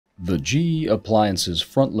The GE Appliances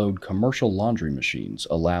front-load commercial laundry machines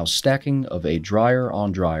allow stacking of a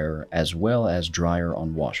dryer-on-dryer as well as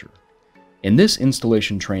dryer-on-washer. In this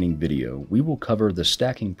installation training video, we will cover the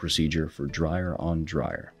stacking procedure for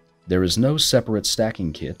dryer-on-dryer. There is no separate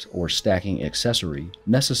stacking kit or stacking accessory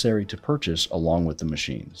necessary to purchase along with the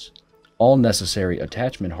machines. All necessary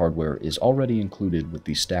attachment hardware is already included with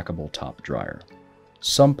the stackable top dryer.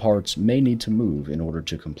 Some parts may need to move in order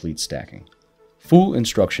to complete stacking. Full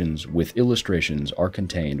instructions with illustrations are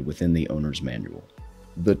contained within the owner's manual.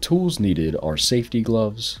 The tools needed are safety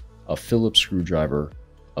gloves, a Phillips screwdriver,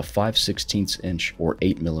 a 5/16 inch or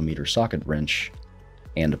 8mm socket wrench,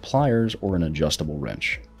 and pliers or an adjustable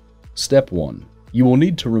wrench. Step 1. You will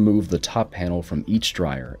need to remove the top panel from each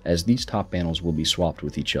dryer, as these top panels will be swapped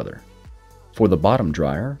with each other. For the bottom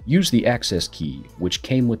dryer, use the access key, which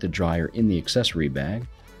came with the dryer in the accessory bag,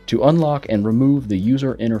 to unlock and remove the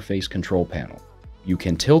user interface control panel. You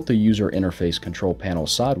can tilt the user interface control panel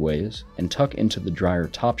sideways and tuck into the dryer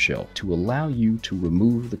top shelf to allow you to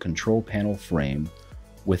remove the control panel frame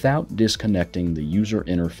without disconnecting the user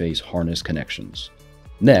interface harness connections.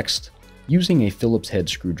 Next, using a Phillips head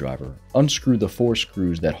screwdriver, unscrew the 4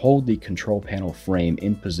 screws that hold the control panel frame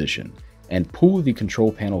in position and pull the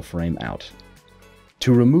control panel frame out.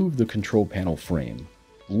 To remove the control panel frame,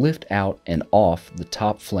 lift out and off the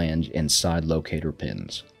top flange and side locator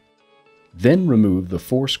pins. Then remove the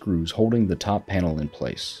 4 screws holding the top panel in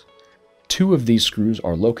place. 2 of these screws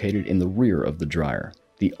are located in the rear of the dryer.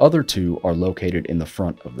 The other 2 are located in the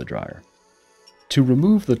front of the dryer. To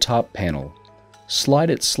remove the top panel, slide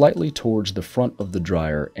it slightly towards the front of the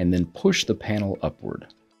dryer and then push the panel upward.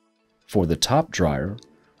 For the top dryer,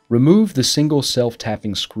 remove the single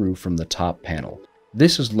self-tapping screw from the top panel.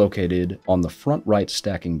 This is located on the front right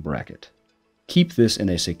stacking bracket. Keep this in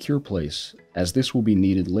a secure place, as this will be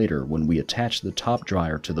needed later when we attach the top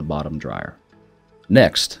dryer to the bottom dryer.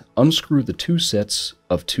 Next, unscrew the 2 sets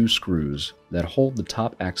of 2 screws that hold the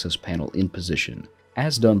top access panel in position,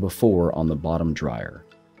 as done before on the bottom dryer,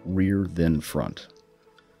 rear then front.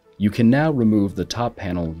 You can now remove the top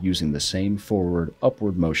panel using the same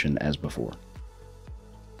forward-upward motion as before.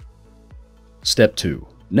 Step 2.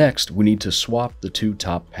 Next, we need to swap the 2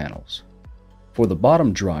 top panels. For the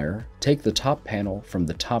bottom dryer, take the top panel from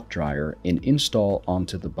the top dryer and install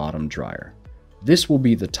onto the bottom dryer. This will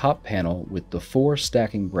be the top panel with the 4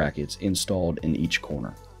 stacking brackets installed in each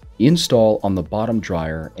corner. Install on the bottom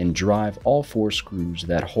dryer and drive all 4 screws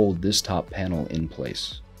that hold this top panel in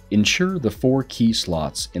place. Ensure the 4 key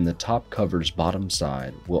slots in the top cover's bottom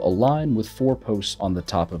side will align with 4 posts on the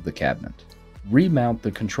top of the cabinet. Remount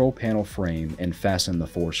the control panel frame and fasten the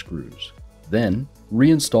 4 screws. Then,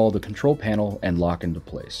 reinstall the control panel and lock into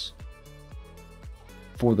place.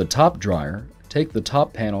 For the top dryer, take the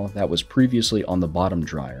top panel that was previously on the bottom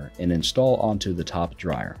dryer and install onto the top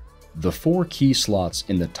dryer. The 4 key slots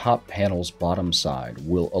in the top panel's bottom side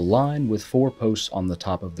will align with 4 posts on the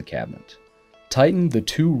top of the cabinet. Tighten the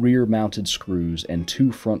 2 rear-mounted screws and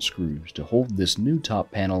 2 front screws to hold this new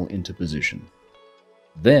top panel into position.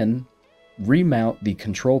 Then, remount the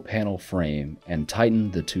control panel frame and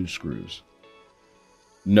tighten the 2 screws.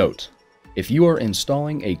 Note: if you are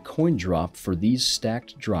installing a coin drop for these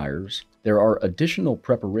stacked dryers, there are additional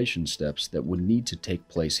preparation steps that would need to take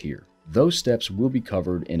place here. Those steps will be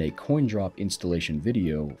covered in a coin drop installation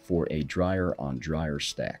video for a dryer-on-dryer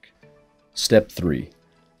stack. Step 3.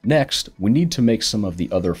 Next, we need to make some of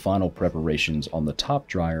the other final preparations on the top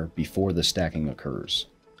dryer before the stacking occurs.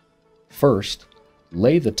 First,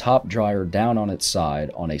 lay the top dryer down on its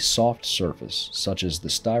side on a soft surface, such as the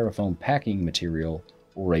styrofoam packing material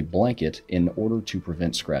or a blanket, in order to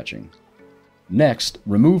prevent scratching. Next,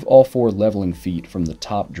 remove all 4 leveling feet from the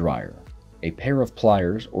top dryer. A pair of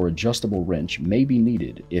pliers or adjustable wrench may be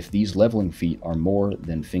needed if these leveling feet are more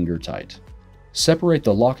than finger tight. Separate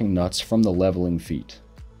the locking nuts from the leveling feet.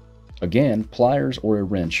 Again, pliers or a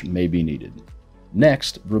wrench may be needed.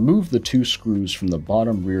 Next, remove the 2 screws from the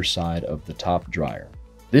bottom rear side of the top dryer.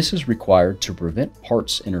 This is required to prevent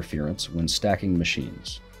parts interference when stacking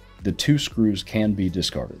machines. The 2 screws can be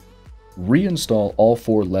discarded. Reinstall all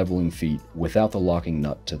 4 leveling feet without the locking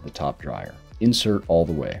nut to the top dryer. Insert all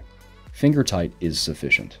the way. Finger tight is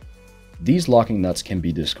sufficient. These locking nuts can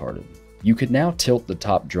be discarded. You can now tilt the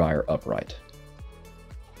top dryer upright.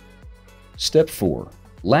 Step 4.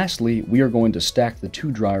 Lastly, we are going to stack the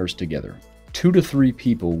 2 dryers together. 2 to 3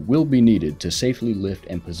 people will be needed to safely lift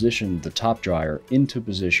and position the top dryer into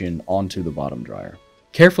position onto the bottom dryer.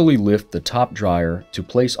 Carefully lift the top dryer to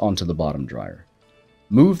place onto the bottom dryer.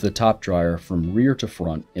 Move the top dryer from rear to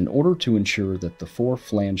front in order to ensure that the 4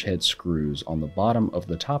 flange head screws on the bottom of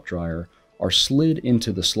the top dryer are slid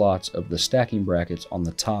into the slots of the stacking brackets on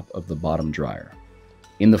the top of the bottom dryer.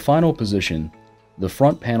 In the final position, the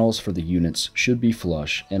front panels for the units should be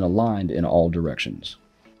flush and aligned in all directions.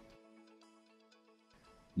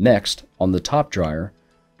 Next, on the top dryer,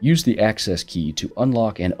 use the access key to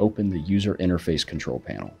unlock and open the user interface control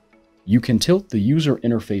panel. You can tilt the user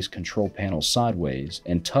interface control panel sideways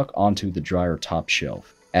and tuck onto the dryer top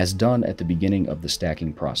shelf, as done at the beginning of the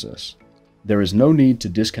stacking process. There is no need to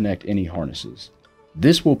disconnect any harnesses.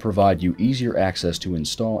 This will provide you easier access to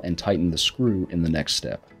install and tighten the screw in the next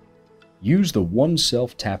step. Use the one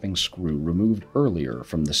self-tapping screw removed earlier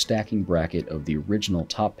from the stacking bracket of the original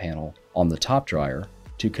top panel on the top dryer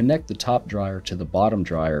to connect the top dryer to the bottom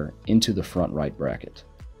dryer into the front right bracket.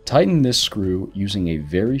 Tighten this screw using a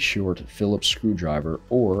very short Phillips screwdriver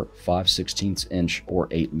or 5/16 inch or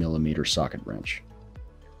 8 mm socket wrench.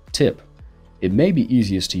 Tip: it may be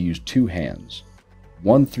easiest to use two hands,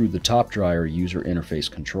 one through the top dryer user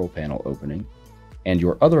interface control panel opening, and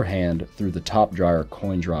your other hand through the top dryer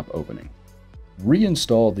coin drop opening.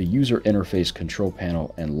 Reinstall the user interface control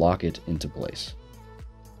panel and lock it into place.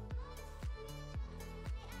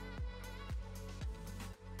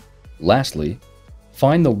 Lastly,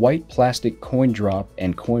 find the white plastic coin drop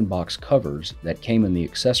and coin box covers that came in the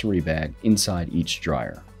accessory bag inside each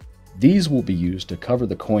dryer. These will be used to cover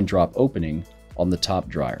the coin drop opening on the top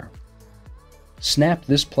dryer. Snap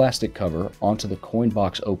this plastic cover onto the coin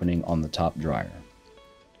box opening on the top dryer.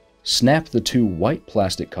 Snap the two white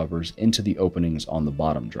plastic covers into the openings on the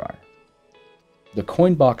bottom dryer. The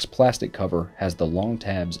coin box plastic cover has the long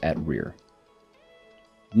tabs at rear.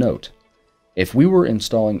 Note: if we were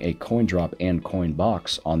installing a coin drop and coin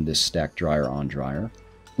box on this stacked dryer on dryer,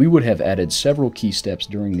 we would have added several key steps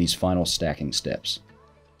during these final stacking steps.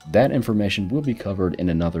 That information will be covered in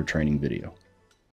another training video.